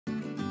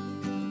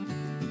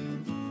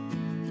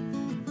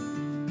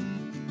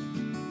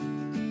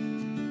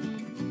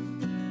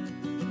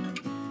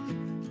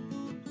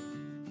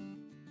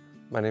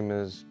My name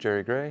is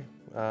Jerry Gray,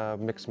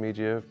 mixed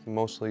media,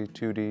 mostly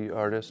 2D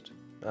artist.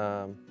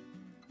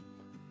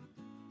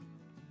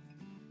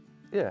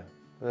 Yeah,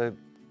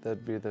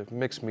 that'd be the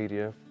mixed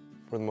media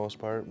for the most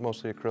part,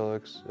 mostly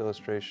acrylics,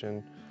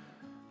 illustration.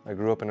 I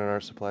grew up in an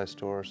art supply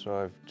store, so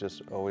I've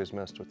just always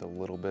messed with a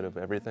little bit of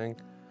everything.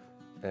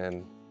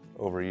 And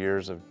over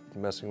years of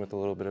messing with a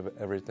little bit of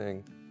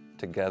everything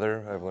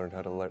together, I've learned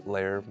how to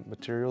layer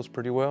materials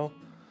pretty well.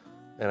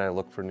 And I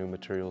look for new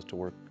materials to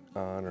work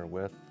on or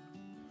with,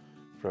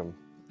 from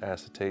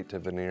acetate to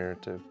veneer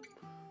to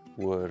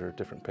wood or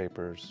different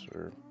papers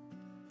or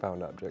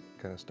found object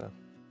kind of stuff.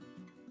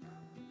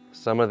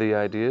 Some of the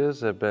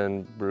ideas have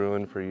been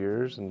brewing for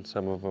years, and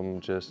some of them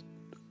just,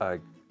 I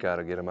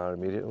gotta get them out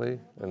immediately.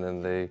 And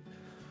then they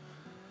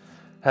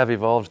have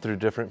evolved through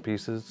different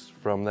pieces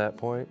from that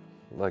point,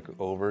 like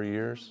over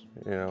years,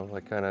 you know,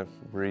 like kind of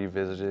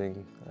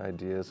revisiting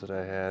ideas that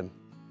I had.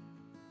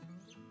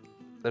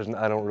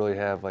 I don't really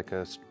have like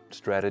a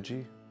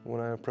strategy when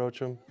I approach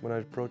them, when I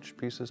approach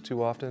pieces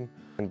too often.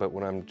 But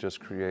when I'm just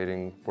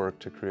creating work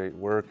to create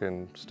work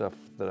and stuff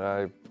that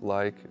I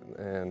like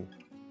and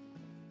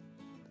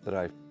that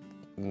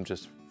I'm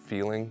just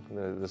feeling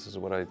that this is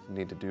what I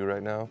need to do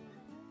right now,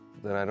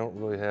 then I don't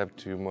really have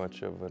too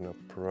much of an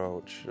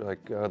approach,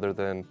 like other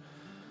than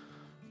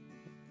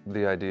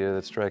the idea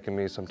that's striking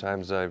me.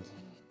 Sometimes I'm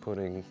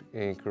putting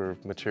ink or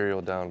material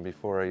down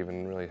before I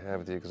even really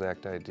have the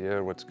exact idea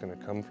or what's going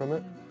to come from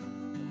it.